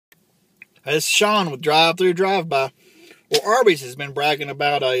It's Sean with DriveThru-DriveBy. Well, Arby's has been bragging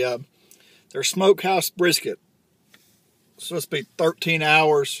about their Smokehouse brisket. It's supposed to be 13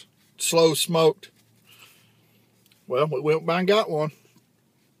 hours, slow smoked. Well, we went by and got one.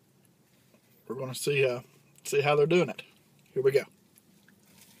 We're going to see how they're doing it. Here we go.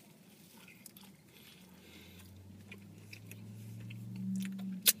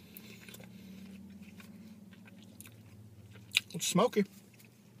 It's smoky.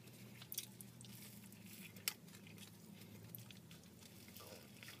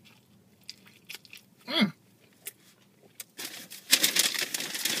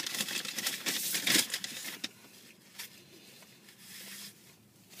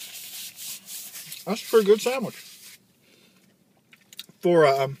 That's a pretty good sandwich.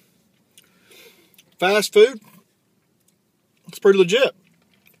 For fast food, it's pretty legit.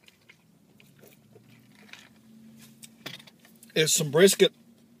 It's some brisket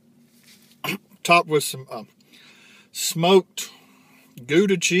topped with some smoked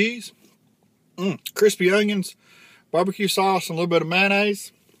Gouda cheese, crispy onions, barbecue sauce, and a little bit of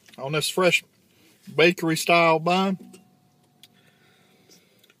mayonnaise on this fresh bakery style bun.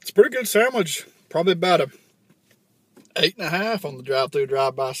 It's a pretty good sandwich. Probably about a 8.5 on the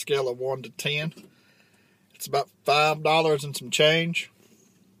DriveThru-DriveBy scale of 1 to 10. It's about $5 and some change.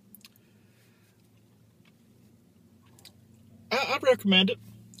 I'd recommend it.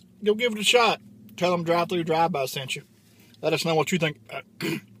 Go give it a shot. Tell them DriveThru-DriveBy sent you. Let us know what you think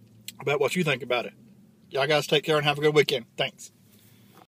about what you think about it. Y'all guys take care and have a good weekend. Thanks.